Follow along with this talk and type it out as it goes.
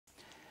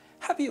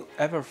Have you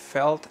ever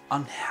felt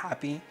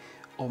unhappy,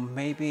 or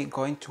maybe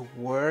going to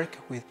work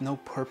with no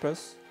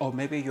purpose, or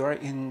maybe you're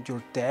in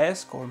your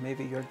desk, or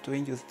maybe you're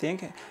doing your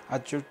thing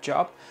at your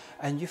job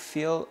and you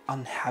feel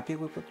unhappy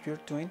with what you're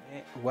doing?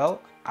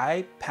 Well,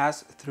 I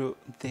passed through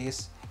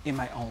this in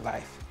my own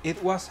life.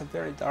 It was a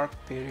very dark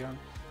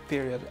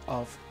period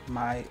of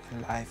my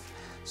life.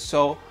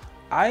 So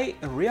I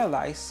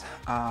realized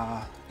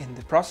in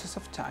the process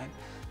of time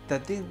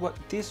that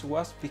this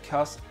was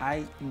because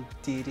I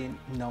didn't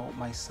know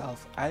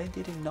myself. I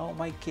didn't know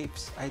my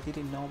gifts. I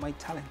didn't know my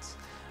talents.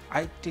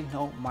 I didn't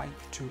know my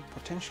true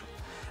potential.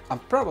 And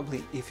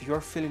probably if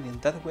you're feeling in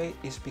that way,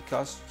 it's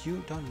because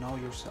you don't know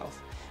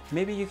yourself.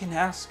 Maybe you can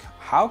ask,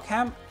 how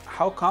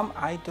come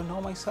I don't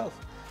know myself?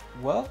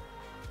 Well,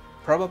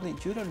 probably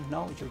you don't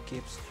know your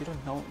gifts. You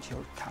don't know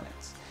your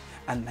talents.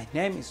 And my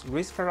name is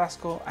Luis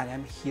Carrasco, and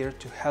I'm here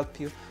to help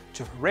you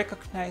to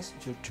recognize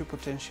your true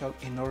potential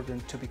in order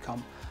to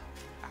become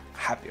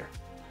happier.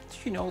 Do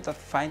you know that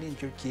finding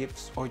your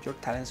gifts or your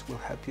talents will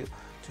help you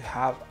to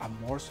have a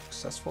more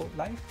successful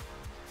life?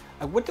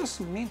 And what does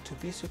it mean to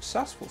be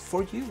successful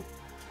for you?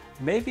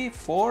 Maybe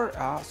for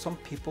some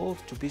people,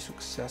 to be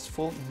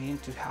successful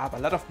means to have a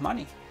lot of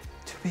money,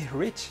 to be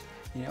rich,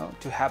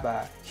 to have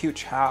a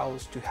huge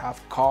house, to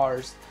have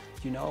cars,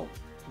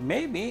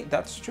 maybe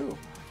that's true.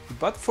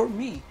 But for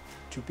me,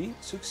 to be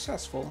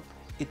successful,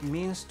 it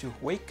means to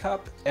wake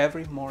up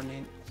every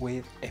morning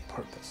with a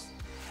purpose.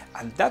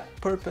 And that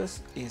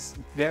purpose is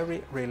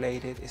very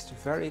related, is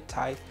very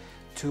tied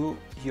to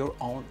your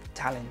own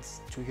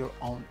talents, to your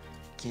own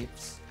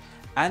gifts.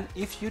 And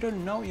if you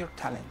don't know your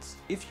talents,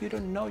 if you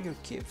don't know your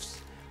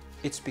gifts,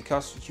 it's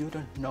because you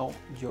don't know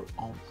your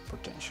own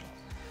potential.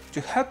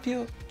 To help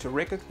you to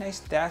recognize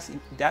that,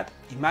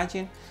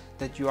 imagine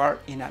that you are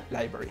in a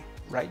library,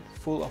 right?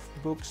 Full of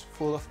books,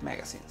 full of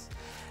magazines.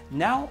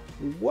 Now,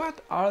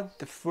 what are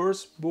the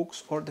first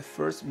books or the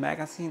first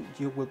magazine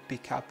you will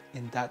pick up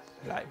in that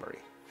library?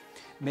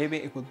 Maybe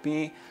it would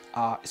be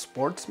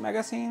sports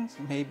magazines,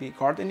 maybe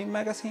gardening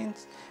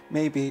magazines,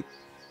 maybe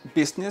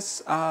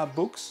business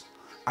books.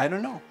 I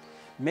don't know.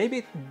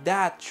 Maybe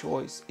that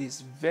choice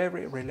is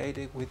very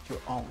related with your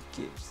own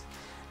gifts.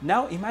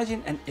 Now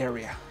imagine an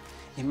area.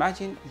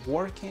 Imagine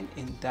working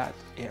in that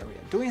area,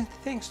 doing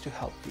things to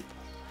help people.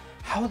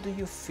 How do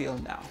you feel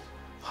now?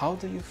 How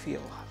do you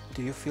feel?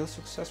 Do you feel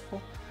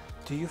successful?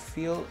 Do you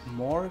feel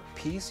more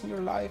peace in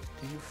your life?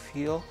 Do you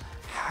feel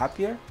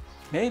happier?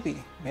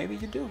 Maybe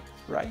you do,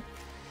 right?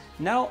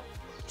 Now,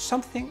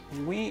 something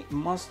we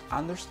must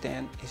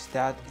understand is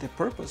that the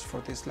purpose for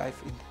this life,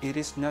 it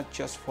is not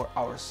just for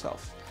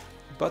ourselves,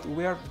 but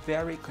we are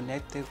very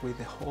connected with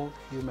the whole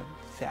human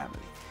family.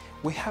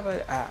 We have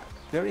a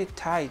very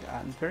tight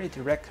and very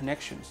direct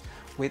connections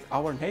with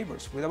our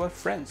neighbors, with our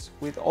friends,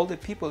 with all the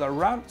people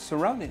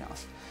surrounding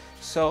us.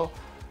 So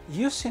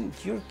using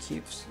your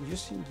gifts,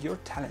 using your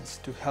talents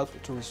to help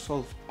to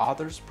resolve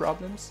others'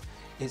 problems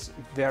is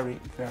very,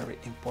 very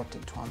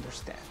important to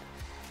understand.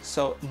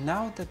 So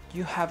now that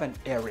you have an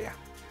area,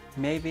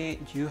 maybe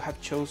you have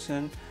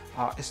chosen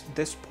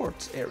the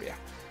sports area,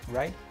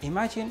 right?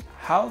 Imagine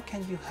how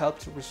can you help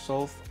to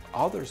resolve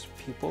others'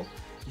 people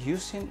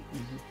using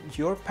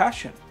your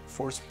passion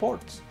for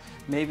sports.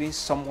 Maybe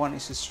someone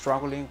is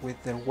struggling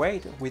with their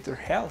weight, with their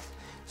health.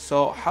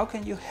 So how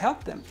can you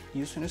help them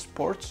using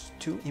sports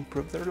to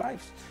improve their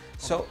lives?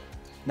 So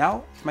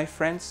now, my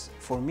friends,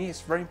 for me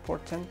it's very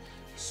important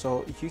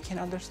so you can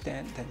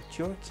understand that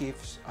your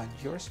gifts and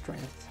your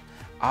strength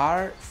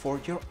are for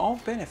your own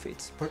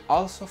benefits, but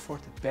also for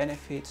the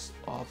benefits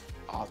of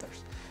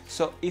others.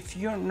 So if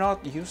you're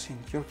not using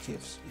your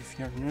gifts, if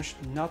you're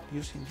not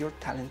using your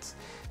talents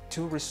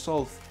to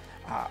resolve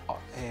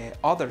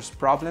others'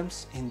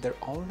 problems in their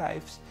own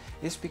lives,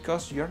 it's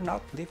because you're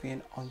not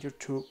living on your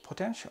true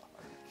potential.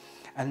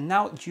 And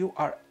now you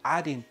are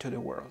adding to the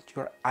world,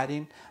 you're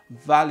adding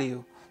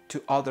value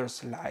to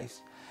others'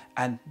 lives.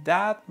 And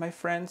that, my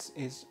friends,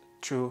 is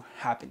true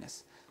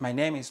happiness. My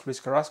name is Luis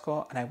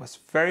Carrasco, and I was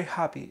very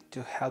happy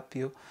to help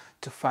you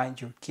to find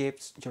your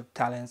gifts, your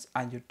talents,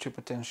 and your true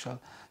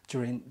potential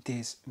during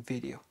this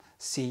video.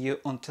 See you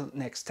until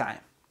next time.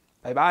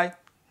 Bye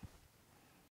bye.